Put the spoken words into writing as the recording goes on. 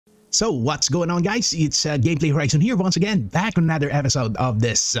So what's going on, guys? It's Gameplay Horizon here once again, back on another episode of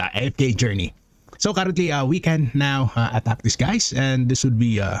this AFK Journey. So currently we can now attack these guys, and this would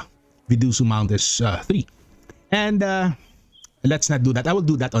be Vidusu Mountains 3. And let's not do that. I will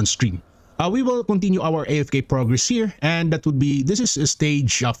do that on stream. We will continue our AFK progress here, and that would be, this is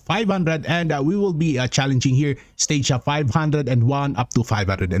stage 500, and we will be challenging here stage 501 up to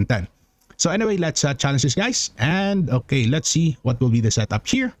 510. So anyway, let's challenge this, guys. And okay, let's see what will be the setup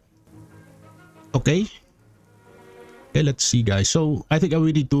here. Okay, let's see, guys. So I think I will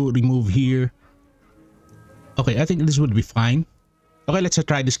need to remove here. Okay, I think this would be fine. Okay, let's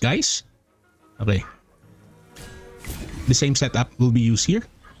try this, guys. Okay, the same setup will be used here.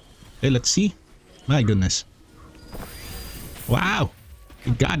 Okay, let's see. My goodness. Wow.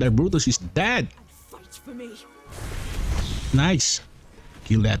 God, our Brutus is dead. Fight for me. Nice.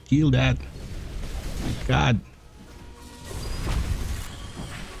 Kill that, kill that. My God.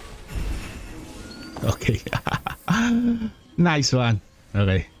 Okay. Nice one.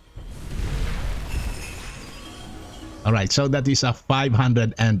 Okay. Alright, so that is a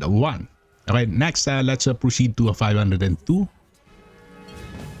 501. Okay, next let's proceed to a 502.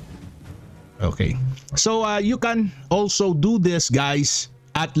 Okay, so you can also do this, guys,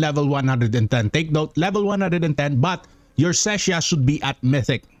 at level 110. Take note, level 110, but your Sessia should be at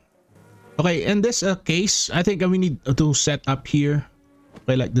Mythic. Okay, in this case, I think we need to set up here.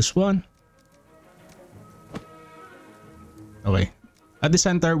 Okay, like this one. Okay, at the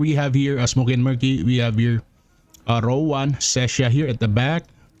center we have here a Smoky and Murky. We have here row 1 Sessia here at the back.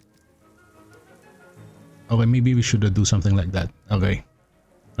 Okay, maybe we should do something like that. Okay,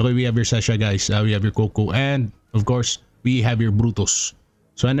 we have your Sessia, guys. We have your Coco, and of course we have your Brutus.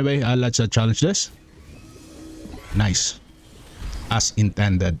 So anyway, let's challenge this. Nice, as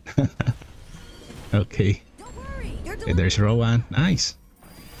intended. Okay. Okay, there's row 1. Nice.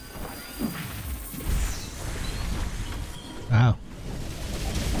 Wow.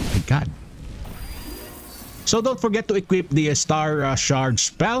 My God. So don't forget to equip the Star Shard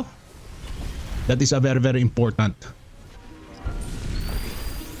spell. That is a very important.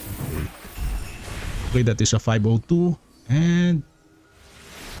 Okay, that is a 502. And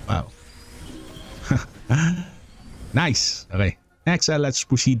wow. Nice. Okay. Next, let's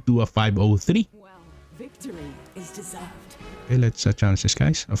proceed to a 503. Well, victory is deserved. Okay, let's challenge this,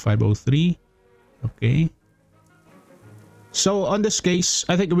 guys. A 503. Okay. So on this case,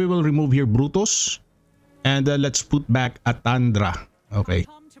 I think we will remove here Brutus, and let's put back a Tundra. Okay,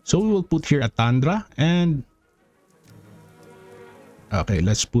 so we will put here a Tundra, and okay,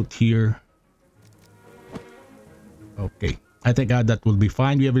 let's put here. Okay, I think that will be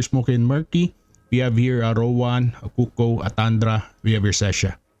fine. We have your Smoky and Murky. We have here a row 1, a Kuko, a Tundra. We have your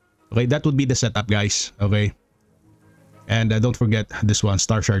Sessia. Okay, that would be the setup, guys. Okay, and don't forget this one,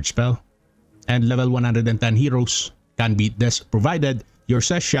 Star Shard spell, and level 110 heroes can beat this, provided your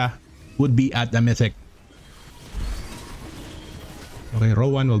Sessia would be at the Mythic. Okay, row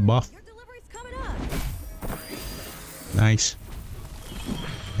 1 will buff. Nice.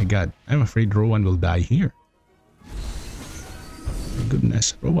 My God, I'm afraid row 1 will die here. My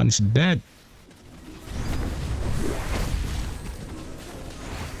goodness, row 1 is dead.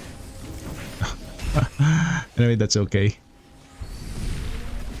 Anyway, that's okay.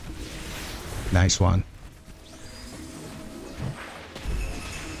 Nice one.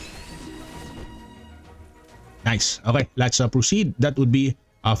 Nice. Okay, let's proceed. That would be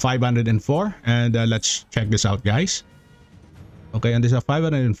 504, and let's check this out, guys. Okay, and this is a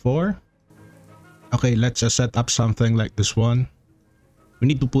 504. Okay, let's set up something like this one. We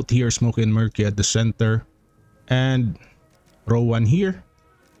need to put here Smoky and Murky at the center, and row 1 here,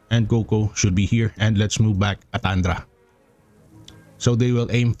 and Coco should be here, and let's move back a Tundra. So they will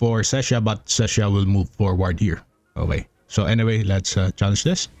aim for Sessia, but Sessia will move forward here. Okay, so anyway, let's challenge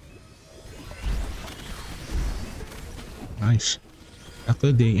this. Nice.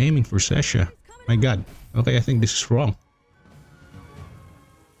 After they aiming for Sessia. My God. Okay, I think this is wrong.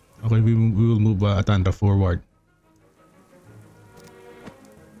 Okay, we will move Tundra forward.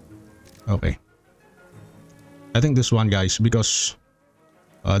 Okay. I think this one, guys, because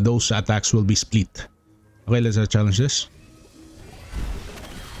those attacks will be split. Okay, let's challenge this.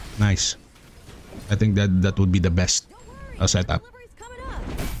 Nice. I think that would be the best setup.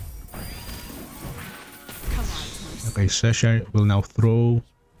 Okay, Sessia will now throw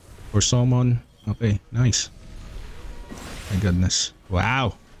for summon. Okay, nice. My goodness.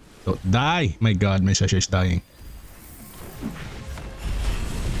 Wow. Don't die. My God, my Sessia is dying.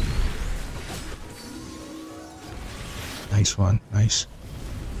 Nice one. Nice.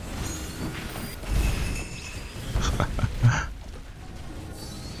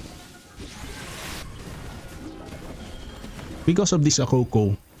 Because of this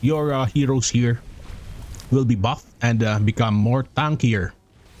Coco, your heroes here will be buffed and become more tankier.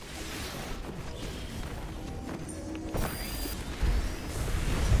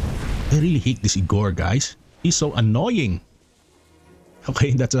 I really hate this Igor, guys. He's so annoying.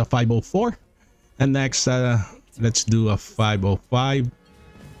 Okay, that's a 504. And next, let's do a 505.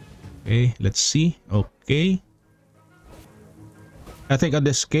 Okay, let's see. Okay. I think in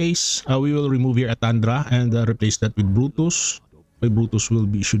this case, we will remove here Atandra and replace that with Brutus. Okay, Brutus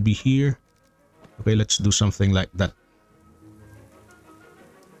should be here. Okay, let's do something like that.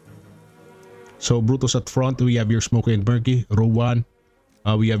 So Brutus at front, we have your Smokey and Murky, Rowan.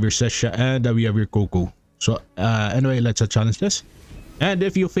 We have your Sesha and we have your Coco. So anyway, let's challenge this. And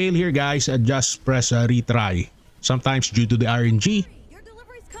if you fail here, guys, just press retry. Sometimes due to the RNG,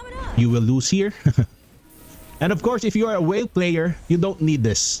 you will lose here. And of course, if you are a whale player, you don't need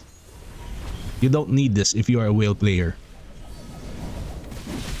this. You don't need this if you are a whale player.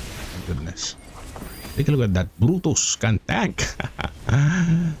 My goodness. Take a look at that. Brutus can tank.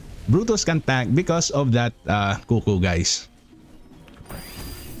 Brutus can tank because of that Coco, guys.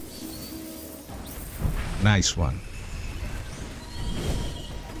 Nice one.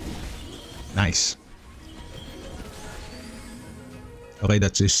 Nice. Okay,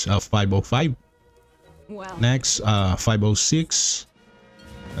 that's his 505. Well. Next, 506.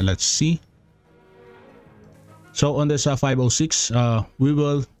 Let's see. So on this 506, we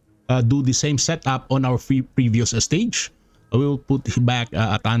will do the same setup on our previous stage. We will put back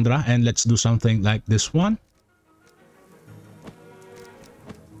Atandra and let's do something like this one.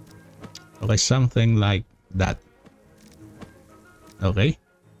 Okay, something like that. Okay.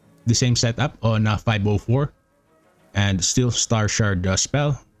 The same setup on 504 and still Star Shard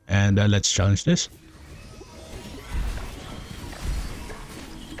spell. And let's challenge this.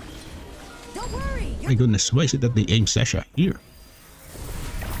 Don't worry. My goodness, why is it that they aim Sesha here?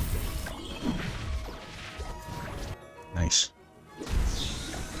 Nice.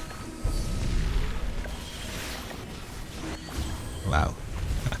 Wow.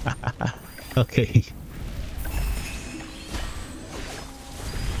 Okay.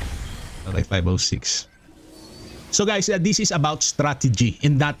 Okay, 506. So guys, this is about strategy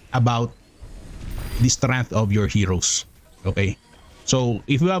and not about the strength of your heroes. Okay. So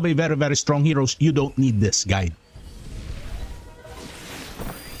if you have a very, very strong heroes, you don't need this guide.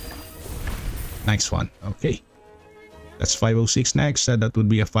 Nice one. Okay. That's 506 next. That would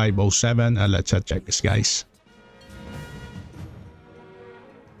be a 507. Let's check this, guys.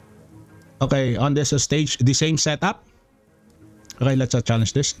 Okay, on this stage, the same setup. Okay, let's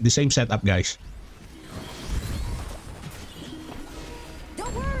challenge this. The same setup, guys.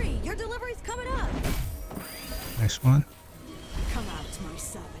 Don't worry, your delivery's coming up. Nice one. Come out, my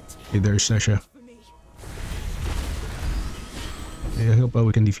servant. Okay, there's Sesha. For me. Okay, I hope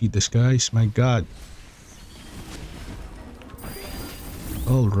we can defeat this, guys. My God.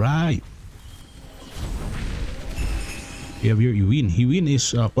 All right. You have your Hewin. Hewin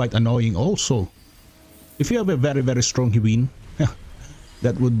is quite annoying also. If you have a very, very strong Hewin,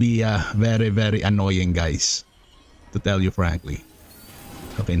 that would be very, very annoying, guys. To tell you frankly.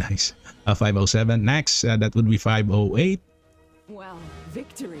 Okay, nice. 507. Next, that would be 508. Well,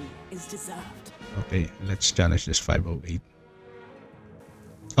 victory is deserved. Okay, let's challenge this 508.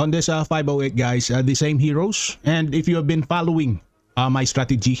 On this 508, guys, the same heroes. And if you have been following my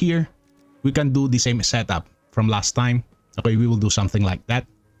strategy here, we can do the same setup from last time. Okay, we will do something like that.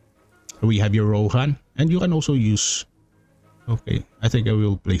 We have your Rohan, and you can also use... Okay, I think I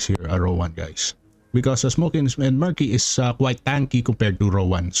will place here a Rowan, guys. Because Smokey and Murky is quite tanky compared to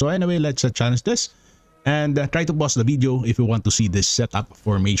Rowan. So anyway, let's challenge this. And try to pause the video if you want to see this setup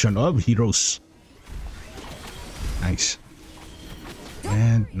formation of heroes. Nice.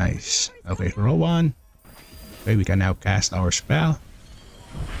 And nice. Okay, Rowan. Okay, we can now cast our spell.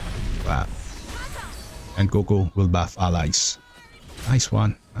 Wow. And Coco will buff allies. Nice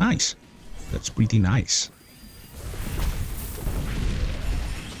one. Nice. That's pretty nice.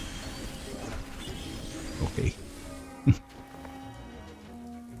 Okay.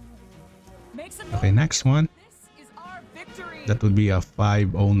 Okay, next one. That would be a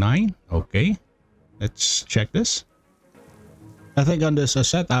 509. Okay. Let's check this. I think on this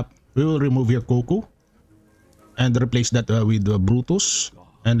setup, we will remove your Coco and replace that with Brutus.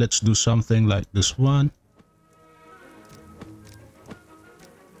 And let's do something like this one.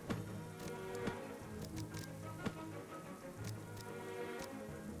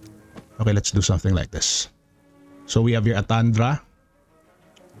 Okay, let's do something like this. So we have your Atandra,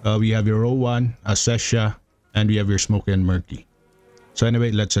 we have your Rowan, Sesha, and we have your Smokey and Murky. So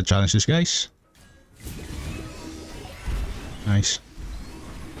anyway, let's challenge this, guys. Nice.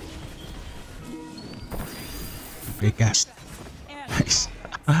 Okay, cast. Nice.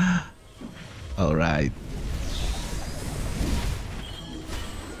 All right.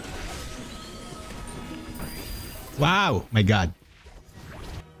 Wow, my God.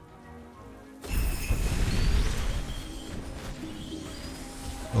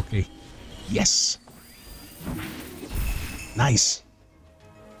 Okay. Yes. Nice.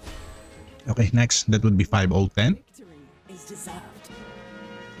 Okay, next. That would be 5-0-10.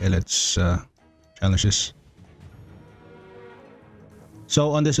 Okay, let's challenge this.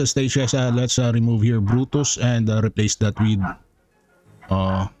 So on this stage, guys, let's remove here Brutus and replace that with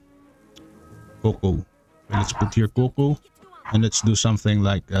Coco. Okay, let's put here Coco and let's do something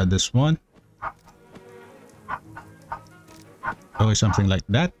like this one. Okay, something like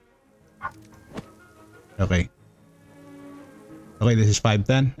that. Okay. Okay, this is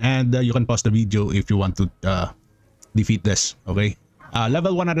 5-10 and you can pause the video if you want to defeat this. Okay.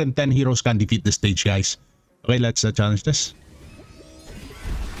 Level 110 heroes can defeat this stage, guys. Okay, let's challenge this.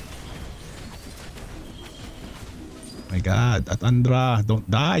 My God, Atandra, don't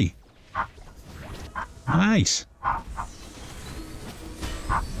die. Nice.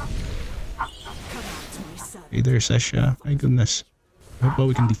 Hey there, Sasha. My goodness. I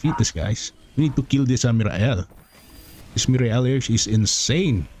hope we can defeat this, guys. We need to kill this Mirael. This Mirael here is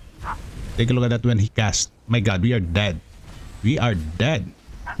insane. Take a look at that when he cast. My God, we are dead. We are dead.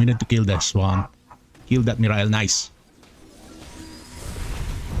 We need to kill this one. Kill that Mirael. Nice.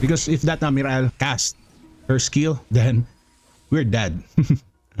 Because if that Mirael cast her skill, then we're dead.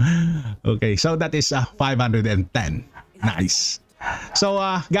 Okay, so that is 510. Nice. So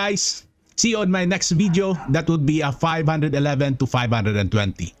guys, see you on my next video. That would be 511 to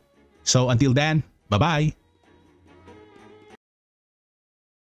 520. So until then, bye-bye.